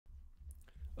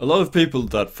A lot of people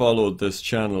that follow this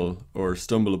channel or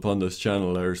stumble upon this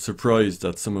channel are surprised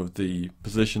at some of the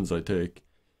positions I take.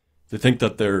 They think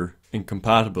that they're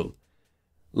incompatible.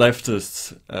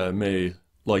 Leftists may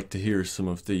like to hear some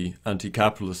of the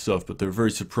anti-capitalist stuff, but they're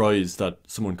very surprised that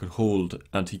someone could hold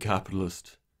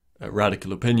anti-capitalist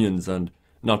radical opinions and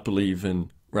not believe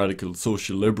in radical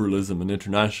social liberalism and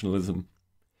internationalism.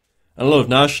 And a lot of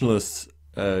nationalists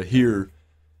hear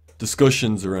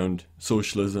discussions around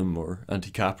socialism or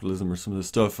anti-capitalism or some of this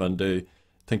stuff, and they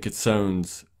think it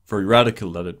sounds very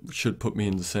radical, that it should put me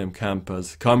in the same camp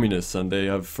as communists, and they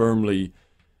have firmly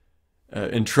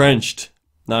entrenched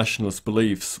nationalist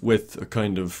beliefs with a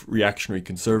kind of reactionary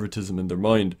conservatism in their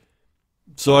mind.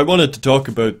 So I wanted to talk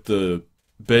about the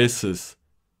basis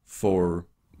for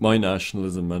my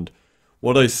nationalism and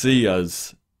what I see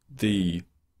as the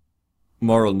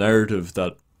moral narrative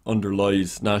that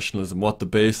underlies nationalism, what the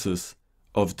basis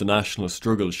of the nationalist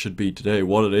struggle should be today,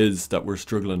 what it is that we're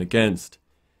struggling against,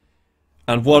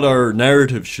 and what our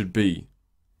narrative should be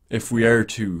if we are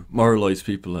to moralise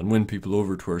people and win people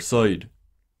over to our side.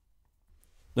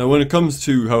 Now, when it comes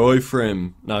to how I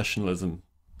frame nationalism,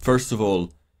 first of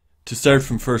all, to start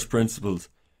from first principles,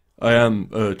 I am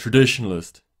a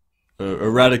traditionalist, a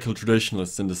radical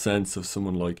traditionalist in the sense of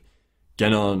someone like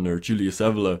Guénon or Julius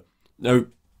Evola. Now,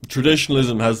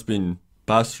 traditionalism has been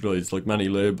bastardized, like many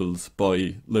labels,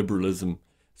 by liberalism,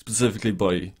 specifically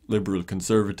by liberal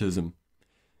conservatism,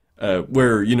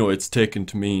 where, it's taken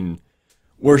to mean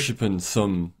worshipping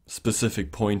some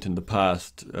specific point in the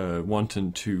past,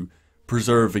 wanting to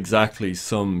preserve exactly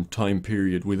some time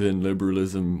period within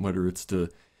liberalism, whether it's the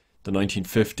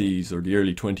 1950s or the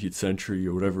early 20th century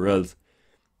or whatever else.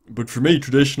 But for me,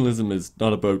 traditionalism is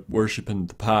not about worshipping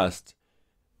the past.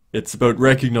 It's about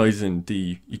recognizing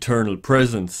the eternal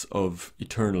presence of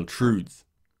eternal truths.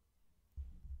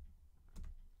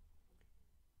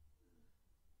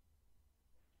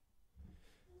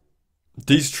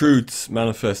 These truths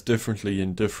manifest differently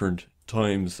in different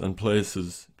times and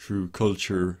places through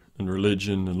culture and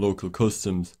religion and local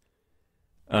customs.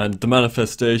 And the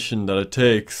manifestation that it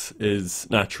takes is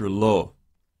natural law.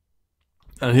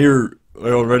 And here I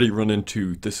already run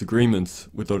into disagreements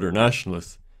with other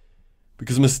nationalists.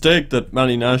 Because a mistake that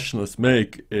many nationalists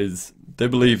make is they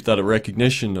believe that a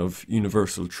recognition of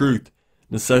universal truth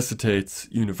necessitates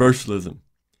universalism.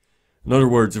 In other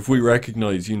words, if we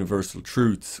recognize universal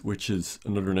truths, which is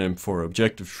another name for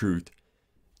objective truth,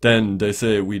 then they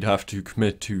say we'd have to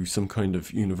commit to some kind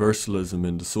of universalism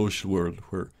in the social world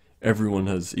where everyone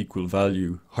has equal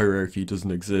value, hierarchy doesn't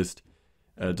exist,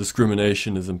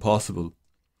 discrimination is impossible.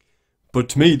 But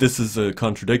to me, this is a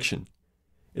contradiction.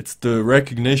 It's the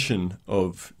recognition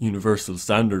of universal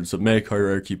standards that make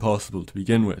hierarchy possible to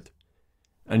begin with.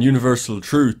 And universal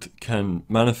truth can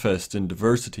manifest in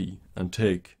diversity and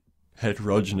take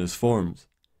heterogeneous forms.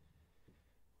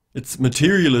 It's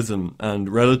materialism and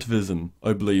relativism,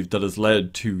 I believe, that has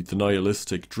led to the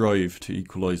nihilistic drive to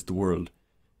equalize the world,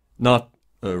 not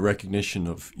a recognition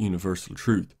of universal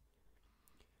truth.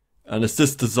 And it's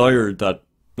this desire that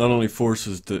not only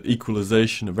forces the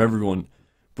equalization of everyone,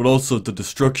 but also the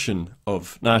destruction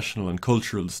of national and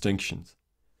cultural distinctions.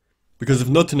 Because if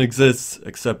nothing exists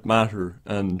except matter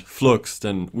and flux,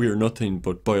 then we are nothing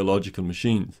but biological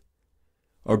machines.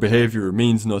 Our behaviour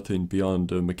means nothing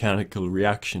beyond a mechanical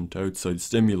reaction to outside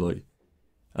stimuli,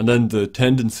 and then the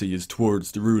tendency is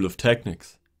towards the rule of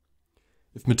technics.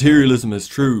 If materialism is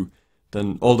true,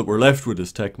 then all that we're left with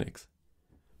is techniques.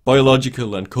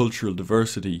 Biological and cultural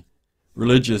diversity,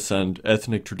 religious and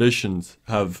ethnic traditions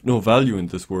have no value in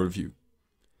this worldview.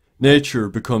 Nature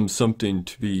becomes something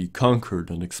to be conquered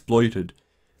and exploited,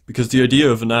 because the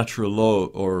idea of a natural law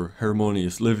or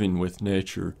harmonious living with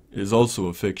nature is also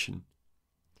a fiction.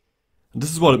 And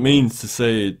this is what it means to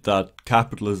say that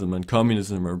capitalism and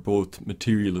communism are both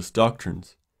materialist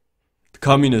doctrines. The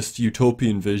communist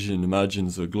utopian vision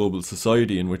imagines a global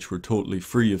society in which we're totally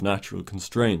free of natural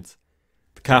constraints.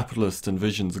 The capitalist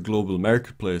envisions a global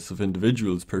marketplace of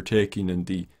individuals partaking in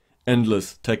the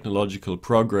endless technological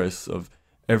progress of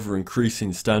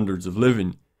ever-increasing standards of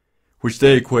living, which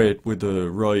they equate with a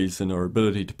rise in our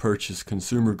ability to purchase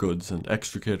consumer goods and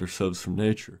extricate ourselves from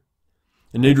nature.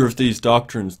 In neither of these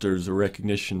doctrines there's a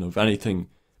recognition of anything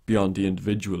beyond the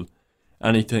individual,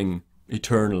 anything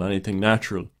eternal, anything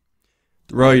natural.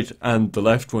 The right and the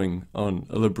left wing on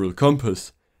a liberal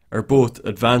compass are both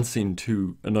advancing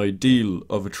to an ideal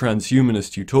of a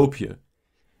transhumanist utopia,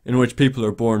 in which people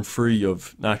are born free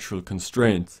of natural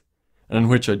constraints, and in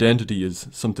which identity is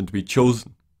something to be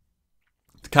chosen.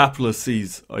 The capitalist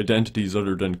sees identities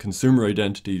other than consumer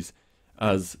identities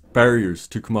as barriers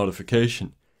to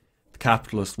commodification. The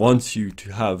capitalist wants you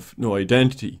to have no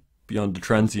identity beyond the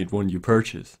transient one you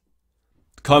purchase.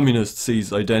 The communist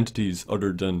sees identities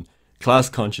other than class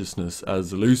consciousness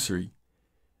as illusory,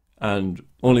 and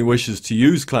only wishes to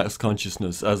use class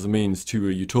consciousness as a means to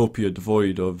a utopia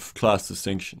devoid of class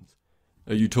distinctions,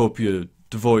 a utopia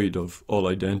devoid of all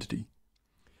identity.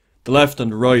 The left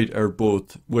and the right are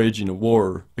both waging a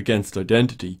war against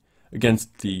identity,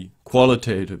 against the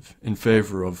qualitative in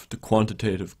favour of the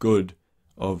quantitative good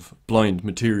of blind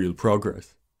material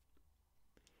progress.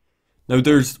 Now,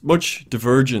 there's much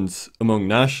divergence among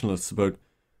nationalists about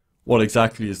what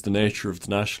exactly is the nature of the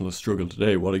nationalist struggle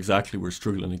today, what exactly we're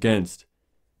struggling against,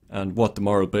 and what the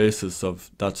moral basis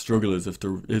of that struggle is, if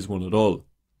there is one at all.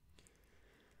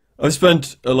 I've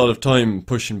spent a lot of time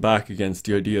pushing back against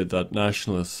the idea that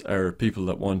nationalists are people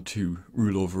that want to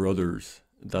rule over others,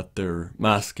 that they're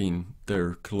masking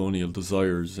their colonial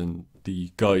desires in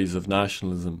the guise of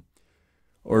nationalism,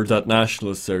 or that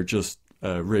nationalists are just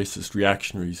racist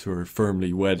reactionaries who are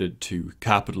firmly wedded to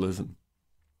capitalism.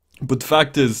 But the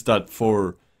fact is that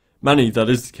for many that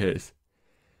is the case.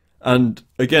 And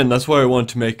again, that's why I want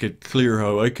to make it clear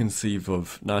how I conceive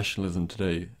of nationalism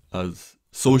today as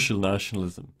social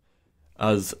nationalism,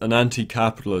 as an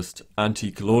anti-capitalist,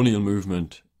 anti-colonial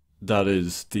movement that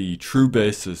is the true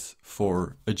basis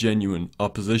for a genuine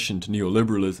opposition to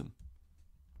neoliberalism.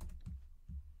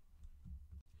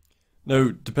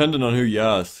 Now, depending on who you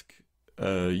ask,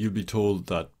 you'll be told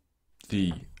that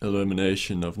the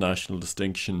elimination of national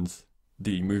distinctions,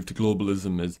 the move to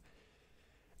globalism, is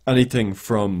anything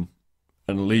from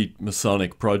an elite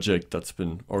Masonic project that's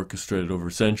been orchestrated over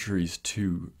centuries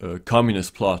to a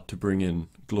communist plot to bring in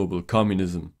global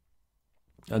communism.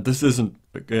 And this isn't,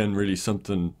 again, really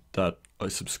something that I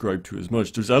subscribe to as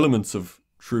much. There's elements of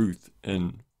truth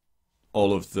in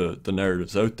all of the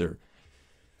narratives out there.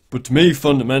 But to me,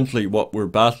 fundamentally, what we're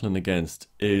battling against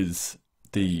is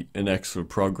the inexorable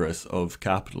progress of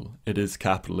capital. It is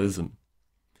capitalism.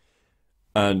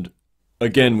 And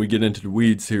again, we get into the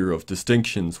weeds here of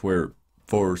distinctions where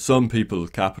for some people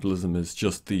capitalism is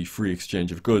just the free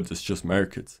exchange of goods, it's just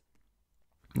markets.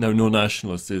 Now, no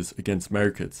nationalist is against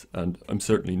markets, and I'm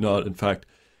certainly not. In fact,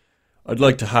 I'd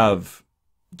like to have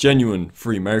genuine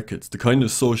free markets. The kind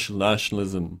of social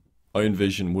nationalism I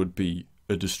envision would be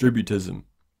a distributism,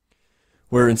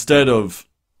 where instead of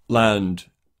land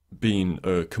being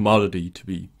a commodity to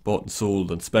be bought and sold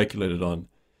and speculated on,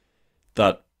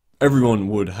 that everyone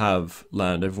would have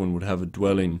land, everyone would have a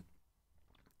dwelling,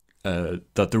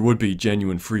 that there would be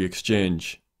genuine free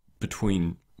exchange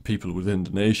between people within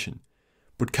the nation.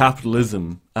 But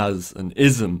capitalism as an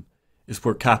ism is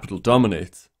where capital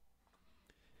dominates.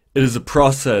 It is a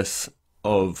process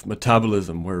of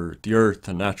metabolism where the earth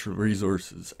and natural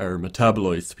resources are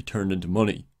metabolized to be turned into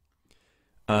money.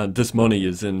 And this money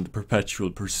is in the perpetual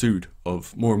pursuit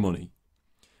of more money.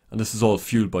 And this is all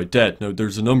fueled by debt. Now,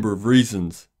 there's a number of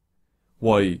reasons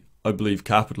why I believe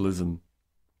capitalism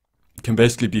can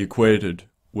basically be equated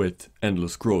with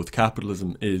endless growth.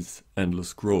 Capitalism is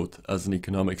endless growth as an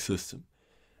economic system.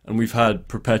 And we've had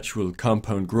perpetual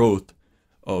compound growth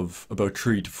of about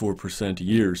 3 to 4% a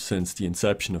year since the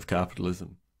inception of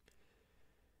capitalism.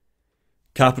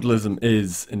 Capitalism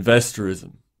is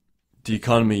investorism. The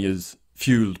economy is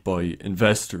fueled by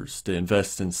investors. They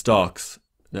invest in stocks,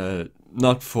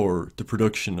 not for the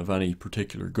production of any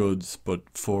particular goods, but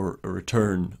for a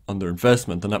return on their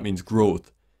investment, and that means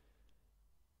growth.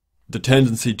 The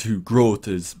tendency to growth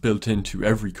is built into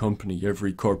every company,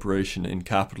 every corporation in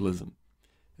capitalism.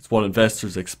 It's what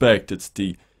investors expect. It's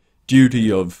the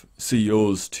duty of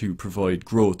CEOs to provide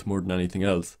growth more than anything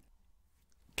else.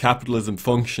 Capitalism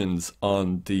functions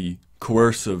on the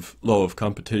coercive law of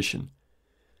competition.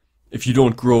 If you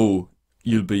don't grow,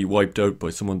 you'll be wiped out by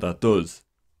someone that does.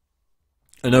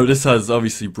 And now this has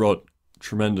obviously brought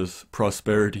tremendous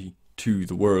prosperity to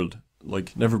the world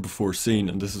like never before seen,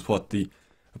 and this is what the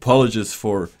apologists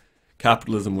for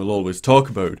capitalism will always talk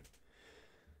about.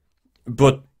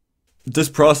 But this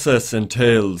process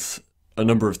entails a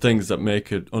number of things that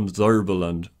make it undesirable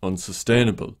and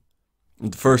unsustainable.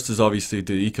 And the first is obviously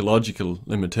the ecological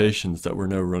limitations that we're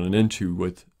now running into,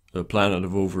 with a planet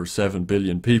of over 7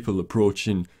 billion people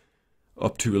approaching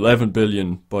up to 11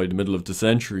 billion by the middle of the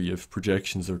century if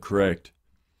projections are correct.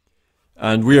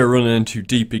 And we are running into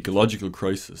deep ecological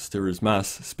crisis. There is mass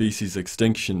species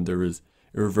extinction, there is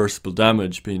irreversible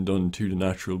damage being done to the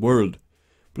natural world.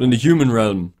 But in the human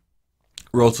realm,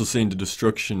 we're also seeing the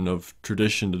destruction of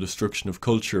tradition, the destruction of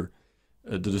culture,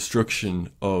 the destruction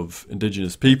of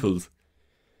indigenous peoples.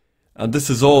 And this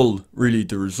is all really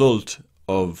the result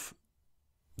of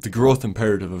the growth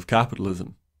imperative of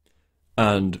capitalism.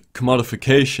 And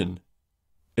commodification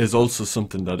is also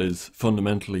something that is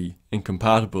fundamentally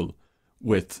incompatible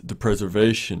with the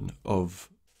preservation of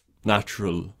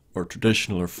natural or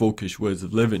traditional or folkish ways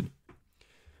of living.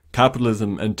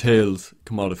 Capitalism entails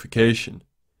commodification.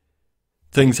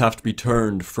 Things have to be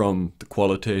turned from the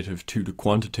qualitative to the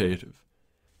quantitative.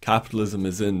 Capitalism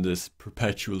is in this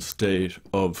perpetual state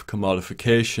of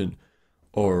commodification,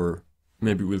 or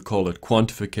maybe we'll call it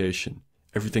quantification.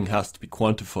 Everything has to be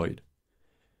quantified.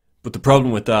 But the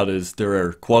problem with that is there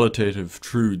are qualitative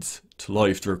truths to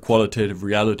life, there are qualitative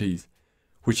realities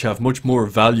which have much more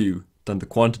value than the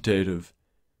quantitative,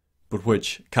 but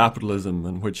which capitalism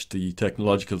and which the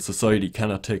technological society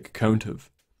cannot take account of.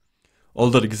 All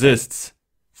that exists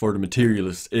for the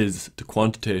materialist is the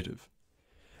quantitative.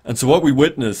 And so what we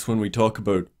witness when we talk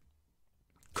about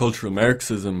cultural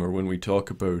Marxism, or when we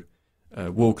talk about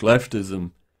woke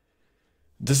leftism,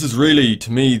 this is really,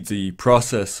 to me, the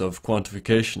process of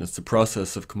quantification. It's the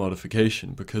process of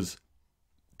commodification, because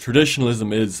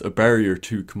traditionalism is a barrier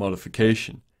to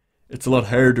commodification. It's a lot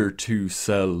harder to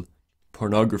sell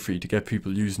pornography, to get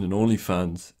people using an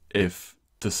OnlyFans, if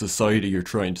the society you're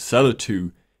trying to sell it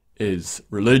to is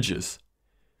religious.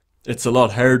 It's a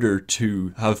lot harder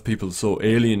to have people so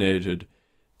alienated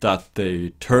that they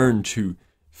turn to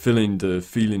filling the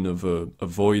feeling of a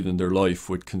void in their life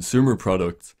with consumer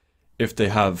products if they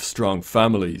have strong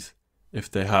families, if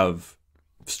they have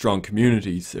strong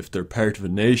communities, if they're part of a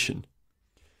nation.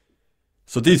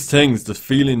 So these things, the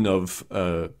feeling of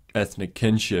ethnic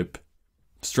kinship,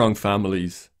 strong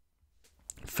families,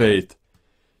 faith,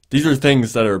 these are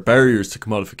things that are barriers to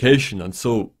commodification, and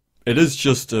so it is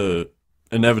just a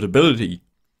inevitability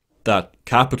that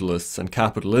capitalists and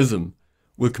capitalism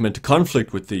will come into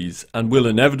conflict with these, and will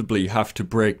inevitably have to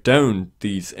break down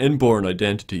these inborn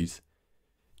identities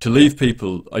to leave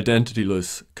people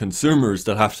identityless consumers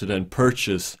that have to then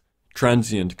purchase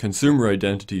transient consumer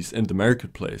identities in the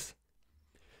marketplace.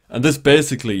 And this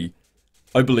basically,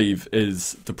 I believe,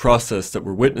 is the process that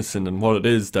we're witnessing and what it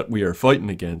is that we are fighting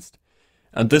against.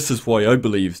 And this is why I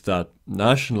believe that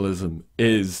nationalism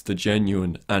is the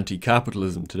genuine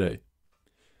anti-capitalism today.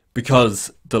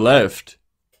 Because the left,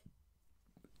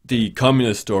 the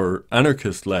communist or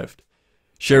anarchist left,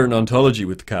 share an ontology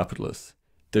with the capitalists.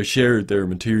 They share their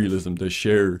materialism, they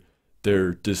share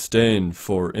their disdain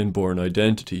for inborn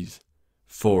identities,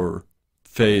 for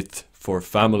faith, for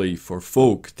family, for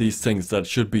folk, these things that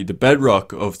should be the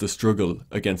bedrock of the struggle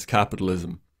against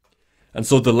capitalism. And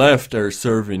so the left are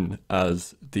serving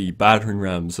as the battering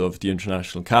rams of the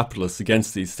international capitalists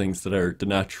against these things that are the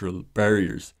natural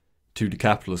barriers to the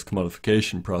capitalist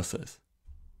commodification process.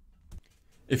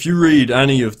 If you read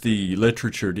any of the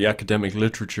literature, the academic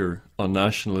literature on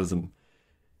nationalism,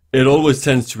 it always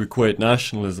tends to equate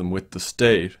nationalism with the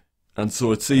state, and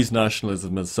so it sees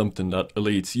nationalism as something that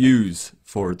elites use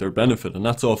for their benefit, and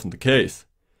that's often the case.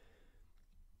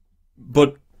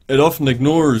 But it often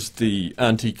ignores the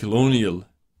anti-colonial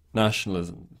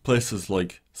nationalism. Places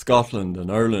like Scotland and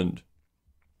Ireland,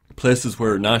 places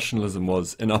where nationalism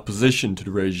was in opposition to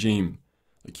the regime,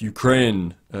 like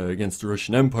Ukraine against the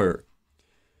Russian Empire.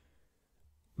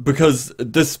 Because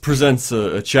this presents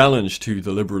a challenge to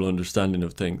the liberal understanding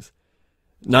of things.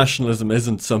 Nationalism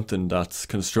isn't something that's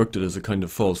constructed as a kind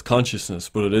of false consciousness,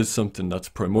 but it is something that's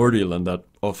primordial and that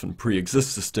often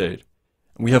pre-exists the state.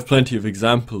 And we have plenty of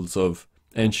examples of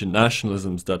ancient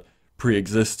nationalisms that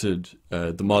pre-existed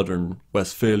the modern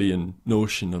Westphalian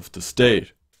notion of the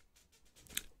state.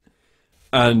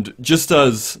 And just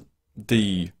as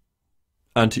the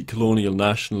anti-colonial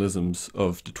nationalisms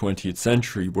of the 20th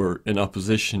century were in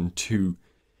opposition to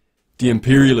the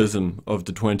imperialism of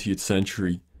the 20th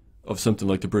century of something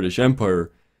like the British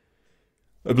Empire,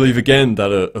 I believe again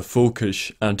that a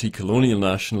folkish anti-colonial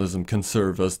nationalism can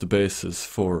serve as the basis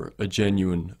for a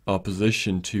genuine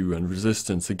opposition to and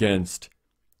resistance against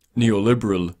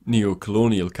neoliberal,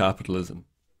 neo-colonial capitalism.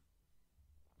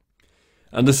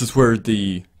 And this is where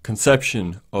the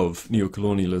conception of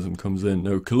neocolonialism comes in.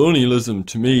 Now, colonialism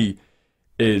to me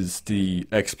is the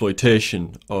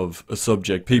exploitation of a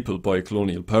subject people by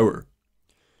colonial power.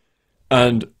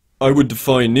 And I would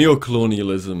define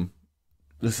neocolonialism,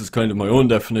 this is kind of my own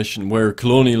definition, where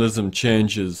colonialism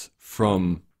changes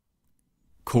from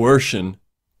coercion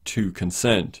to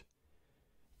consent.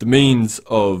 The means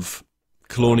of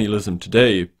colonialism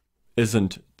today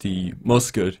isn't the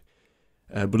musket,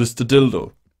 but it's the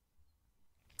dildo.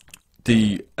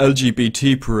 The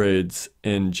LGBT parades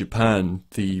in Japan,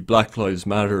 the Black Lives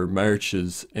Matter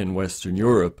marches in Western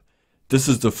Europe, this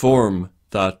is the form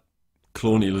that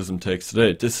colonialism takes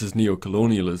today. This is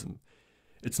neocolonialism.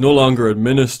 It's no longer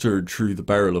administered through the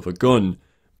barrel of a gun,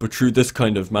 but through this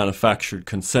kind of manufactured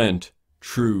consent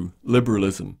through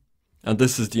liberalism. And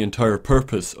this is the entire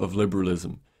purpose of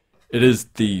liberalism. It is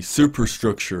the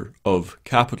superstructure of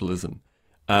capitalism,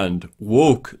 and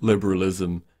woke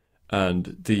liberalism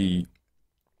and the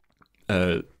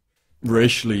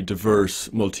racially diverse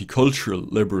multicultural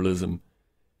liberalism.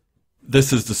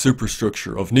 This is the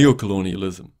superstructure of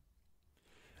neocolonialism.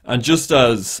 And just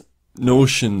as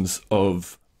notions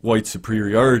of white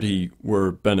superiority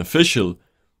were beneficial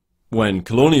when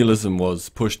colonialism was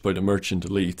pushed by the merchant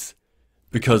elites,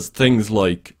 because things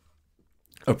like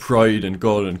a pride in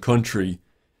God and country,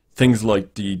 things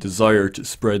like the desire to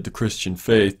spread the Christian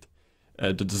faith,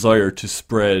 the desire to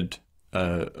spread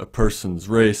a person's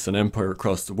race and empire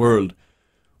across the world,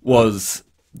 was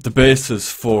the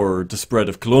basis for the spread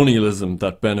of colonialism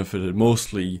that benefited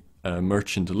mostly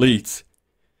merchant elites.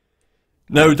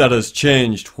 Now that has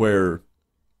changed, where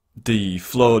the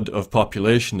flood of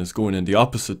population is going in the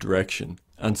opposite direction,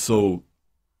 and so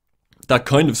that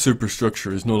kind of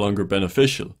superstructure is no longer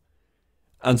beneficial.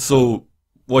 And so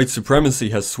white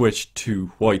supremacy has switched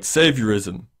to white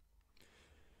saviorism.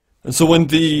 And so when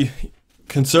the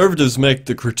conservatives make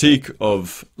the critique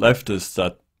of leftists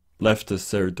that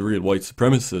leftists are the real white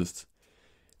supremacists,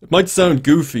 it might sound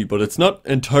goofy, but it's not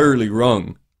entirely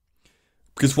wrong.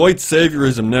 Because white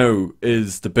saviorism now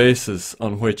is the basis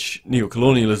on which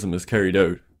neocolonialism is carried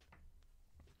out.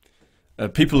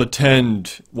 People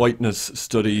attend whiteness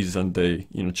studies and they,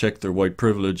 check their white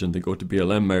privilege, and they go to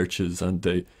BLM marches and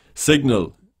they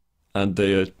signal and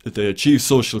they achieve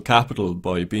social capital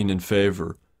by being in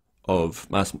favour of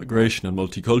mass migration and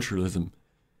multiculturalism.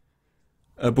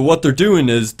 But what they're doing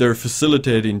is they're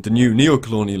facilitating the new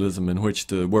neocolonialism in which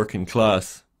the working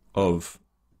class of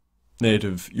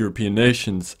native European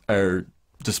nations are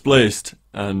displaced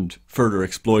and further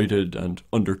exploited and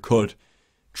undercut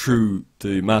through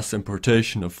the mass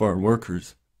importation of foreign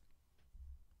workers.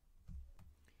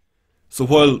 So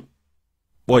while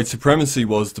white supremacy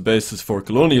was the basis for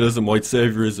colonialism, white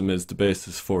saviorism is the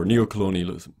basis for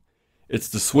neocolonialism. It's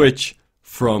the switch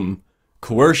from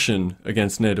coercion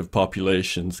against native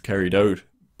populations carried out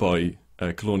by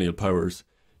colonial powers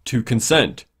to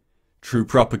consent through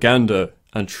propaganda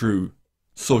and through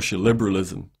social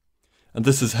liberalism. And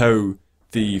this is how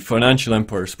the financial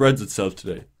empire spreads itself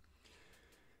today.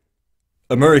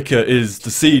 America is the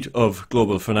seat of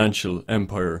global financial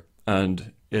empire,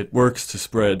 and it works to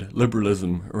spread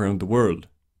liberalism around the world.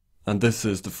 And this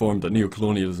is the form that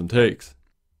neocolonialism takes.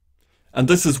 And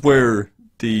this is where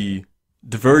the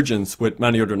divergence with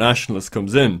many other nationalists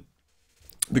comes in,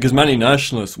 because many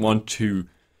nationalists want to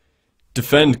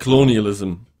defend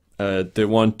colonialism. They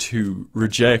want to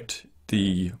reject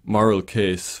the moral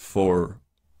case for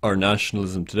our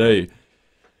nationalism today,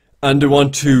 and they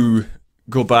want to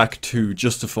go back to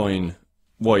justifying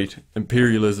white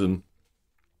imperialism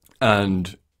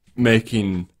and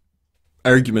making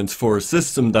arguments for a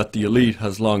system that the elite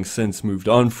has long since moved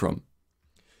on from.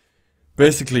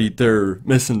 Basically, they're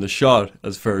missing the shot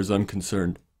as far as I'm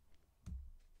concerned,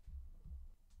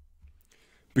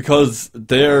 because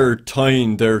they're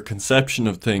tying their conception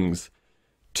of things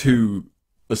to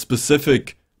a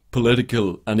specific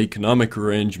political and economic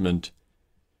arrangement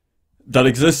that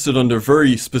existed under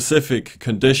very specific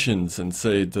conditions in,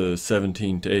 say, the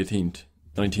 17th, 18th,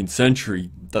 19th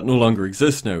century that no longer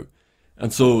exist now.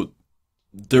 And so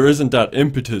there isn't that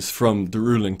impetus from the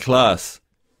ruling class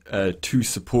to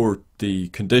support the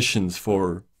conditions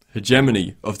for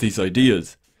hegemony of these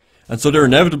ideas. And so they're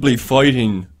inevitably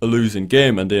fighting a losing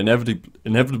game, and they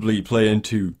inevitably play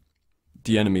into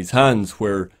the enemy's hands,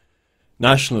 where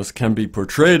nationalists can be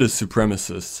portrayed as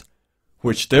supremacists,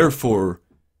 which therefore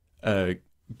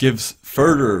gives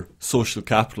further social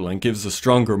capital and gives a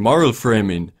stronger moral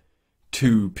framing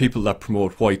to people that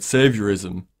promote white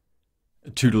saviorism,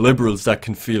 to the liberals that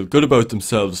can feel good about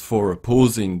themselves for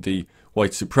opposing the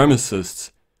white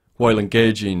supremacists while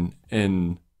engaging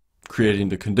in creating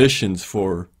the conditions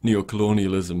for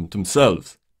neocolonialism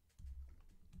themselves.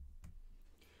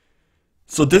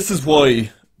 So this is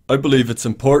why I believe it's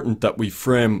important that we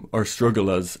frame our struggle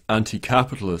as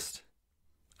anti-capitalist.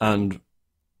 And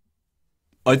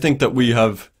I think that we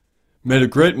have made a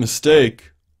great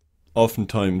mistake,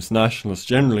 oftentimes nationalists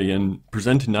generally, in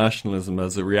presenting nationalism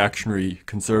as a reactionary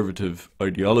conservative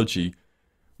ideology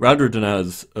rather than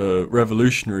as a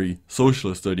revolutionary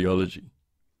socialist ideology.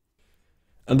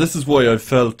 And this is why I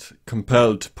felt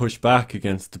compelled to push back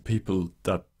against the people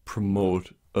that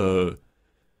promote a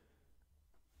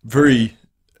very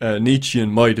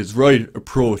Nietzschean might is right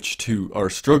approach to our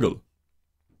struggle.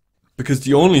 Because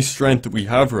the only strength that we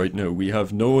have right now, we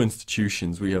have no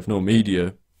institutions, we have no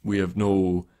media, we have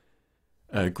no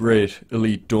great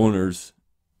elite donors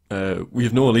We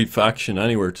have no elite faction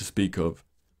anywhere to speak of.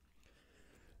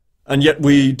 And yet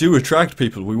we do attract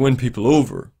people, we win people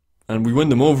over. And we win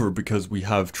them over because we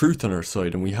have truth on our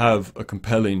side and we have a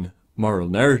compelling moral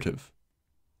narrative.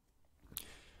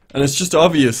 And it's just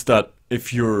obvious that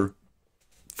if you're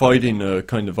fighting a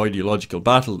kind of ideological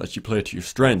battle, that you play to your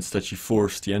strengths, that you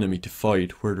force the enemy to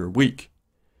fight where they're weak.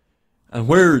 And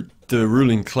where the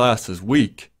ruling class is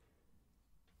weak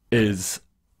is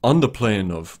on the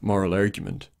plane of moral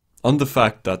argument, on the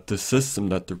fact that the system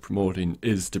that they're promoting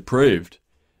is depraved,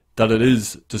 that it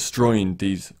is destroying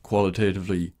these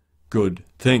qualitatively good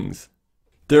things.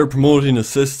 They're promoting a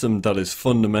system that is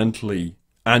fundamentally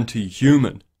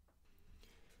anti-human.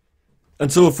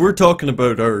 And so if we're talking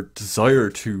about our desire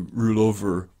to rule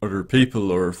over other people,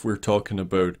 or if we're talking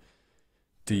about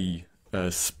the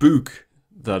spook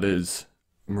that is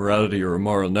morality or a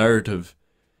moral narrative,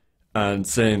 and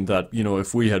saying that, you know,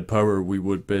 if we had power we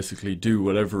would basically do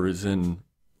whatever is in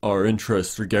our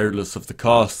interest regardless of the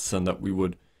costs, and that we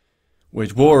would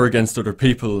wage war against other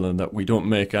people, and that we don't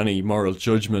make any moral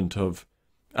judgment of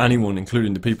anyone,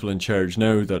 including the people in charge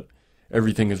now, that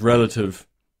everything is relative.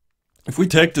 If we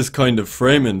take this kind of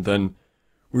framing, then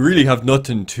we really have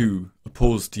nothing to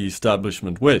oppose the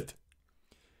establishment with.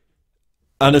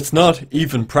 And it's not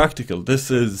even practical. This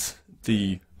is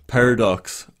the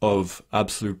paradox of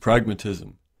absolute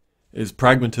pragmatism, is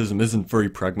pragmatism isn't very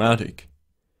pragmatic.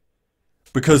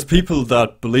 Because people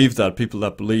that believe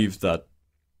that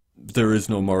there is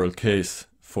no moral case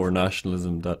for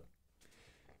nationalism, that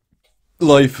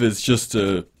life is just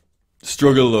a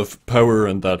struggle of power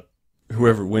and that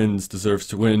whoever wins deserves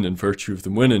to win in virtue of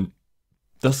them winning,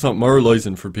 that's not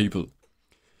moralizing for people.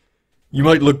 You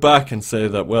might look back and say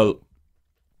that, well,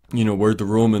 you know, were the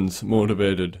Romans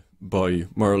motivated by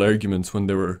moral arguments when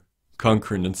they were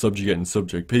conquering and subjugating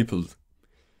subject peoples?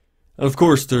 And of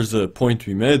course there's a point to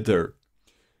be made there.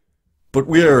 But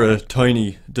we are a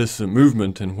tiny dissident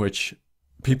movement in which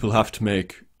people have to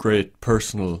make great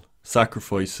personal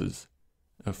sacrifices.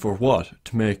 For what?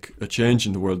 To make a change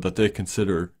in the world that they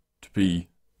consider to be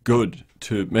good,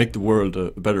 to make the world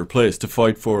a better place, to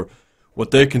fight for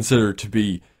what they consider to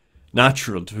be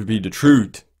natural, to be the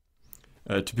truth,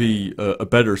 to be a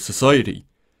better society.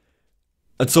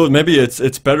 And so maybe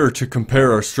it's better to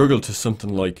compare our struggle to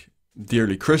something like the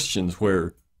early Christians,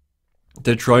 where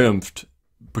they triumphed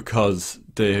because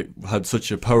they had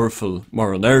such a powerful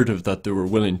moral narrative that they were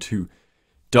willing to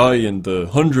die in the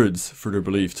hundreds for their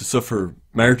beliefs, to suffer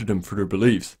martyrdom for their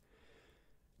beliefs.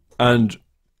 And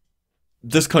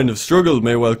this kind of struggle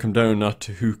may well come down not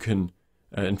to who can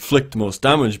inflict the most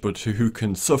damage, but to who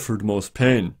can suffer the most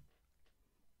pain.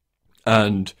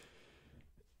 And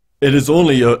it is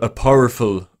only a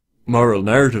powerful moral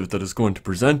narrative that is going to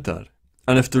present that.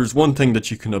 And if there's one thing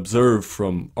that you can observe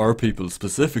from our people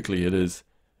specifically, it is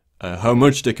how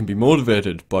much they can be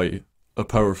motivated by a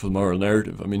powerful moral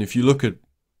narrative. I mean, if you look at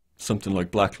something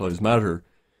like Black Lives Matter,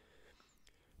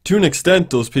 to an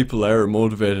extent those people are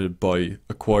motivated by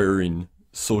acquiring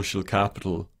social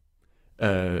capital.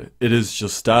 It is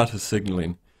just status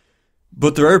signaling.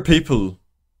 But there are people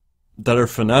that are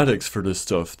fanatics for this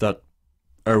stuff, that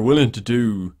are willing to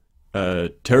do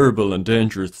terrible and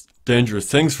dangerous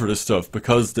things for this stuff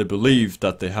because they believe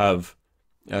that they have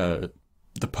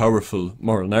the powerful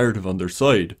moral narrative on their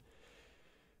side.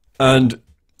 And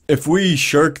if we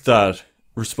shirk that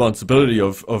responsibility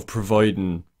of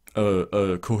providing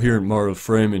a coherent moral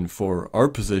framing for our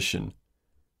position,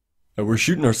 we're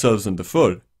shooting ourselves in the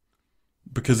foot.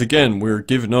 Because again, we're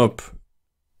giving up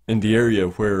in the area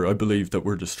where I believe that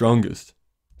we're the strongest.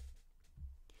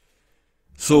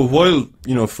 So while,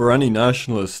 you know, for any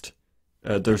nationalist,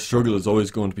 their struggle is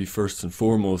always going to be first and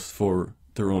foremost for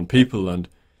their own people, and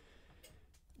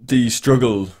the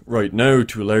struggle right now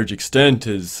to a large extent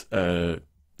is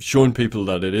showing people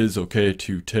that it is okay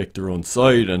to take their own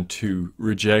side and to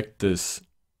reject this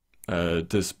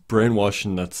this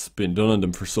brainwashing that's been done on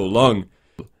them for so long.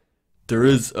 There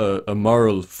is a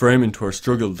moral framing to our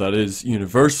struggle that is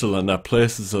universal and that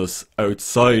places us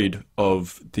outside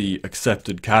of the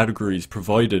accepted categories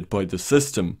provided by the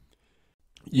system.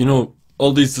 You know,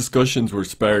 all these discussions were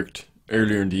sparked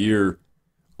earlier in the year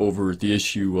over the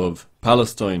issue of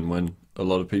Palestine, when a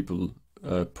lot of people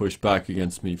pushed back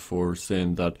against me for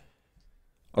saying that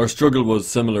our struggle was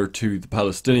similar to the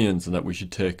Palestinians and that we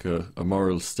should take a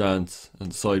moral stance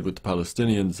and side with the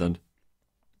Palestinians. And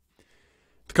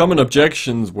the common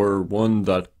objections were, one,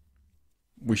 that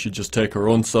we should just take our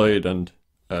own side and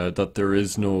that there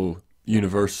is no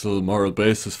universal moral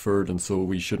basis for it, and so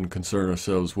we shouldn't concern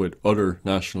ourselves with other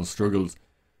national struggles.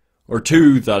 Or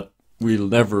two, that we'll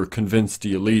never convince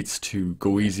the elites to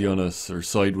go easy on us or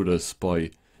side with us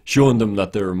by showing them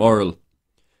that they're immoral.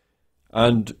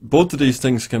 And both of these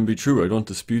things can be true, I don't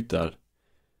dispute that.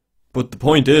 But the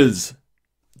point is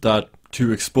that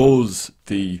to expose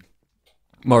the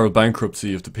moral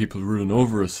bankruptcy of the people ruling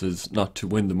over us is not to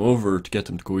win them over, to get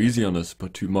them to go easy on us,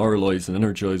 but to moralise and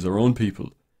energise our own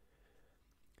people.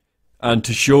 And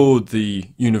to show the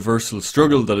universal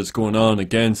struggle that is going on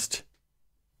against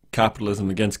capitalism,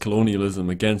 against colonialism,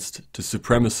 against the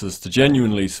supremacist, the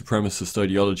genuinely supremacist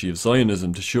ideology of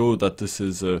Zionism, to show that this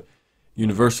is a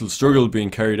universal struggle being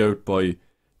carried out by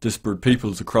disparate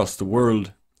peoples across the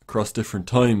world, across different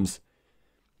times,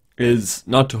 is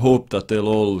not to hope that they'll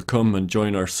all come and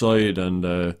join our side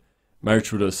and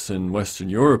march with us in Western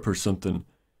Europe or something,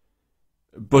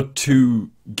 but to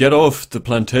get off the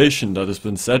plantation that has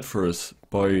been set for us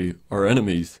by our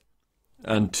enemies,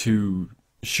 and to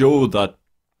show that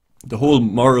the whole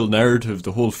moral narrative,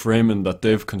 the whole framing that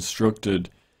they've constructed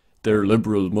their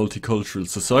liberal multicultural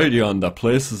society on, that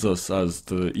places us as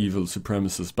the evil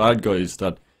supremacist bad guys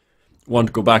that want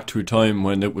to go back to a time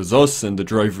when it was us in the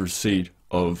driver's seat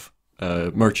of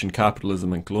merchant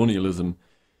capitalism and colonialism,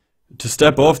 to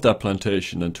step off that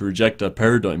plantation and to reject that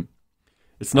paradigm.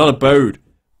 It's not about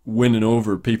winning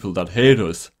over people that hate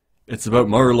us, it's about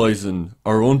moralising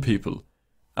our own people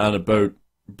and about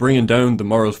bringing down the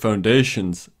moral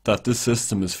foundations that this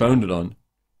system is founded on.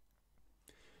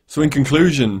 So in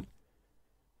conclusion,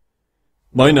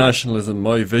 my nationalism,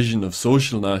 my vision of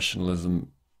social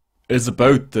nationalism, is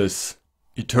about this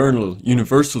eternal,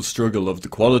 universal struggle of the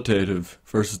qualitative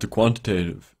versus the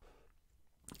quantitative.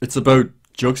 It's about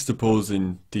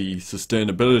juxtaposing the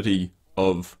sustainability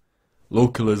of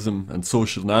localism and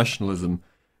social nationalism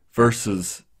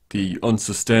versus the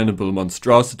unsustainable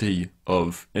monstrosity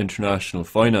of international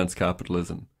finance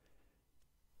capitalism.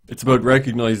 It's about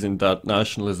recognising that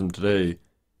nationalism today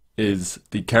is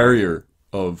the carrier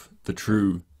of the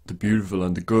true, the beautiful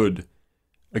and the good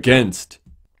against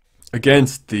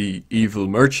the evil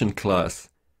merchant class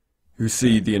who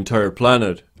see the entire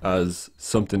planet as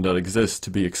something that exists to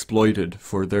be exploited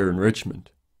for their enrichment.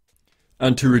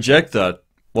 And to reject that,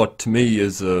 what to me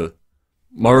is a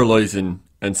moralising,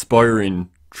 inspiring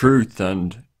truth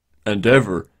and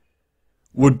endeavour,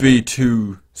 would be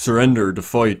to surrender the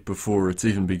fight before it's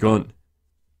even begun.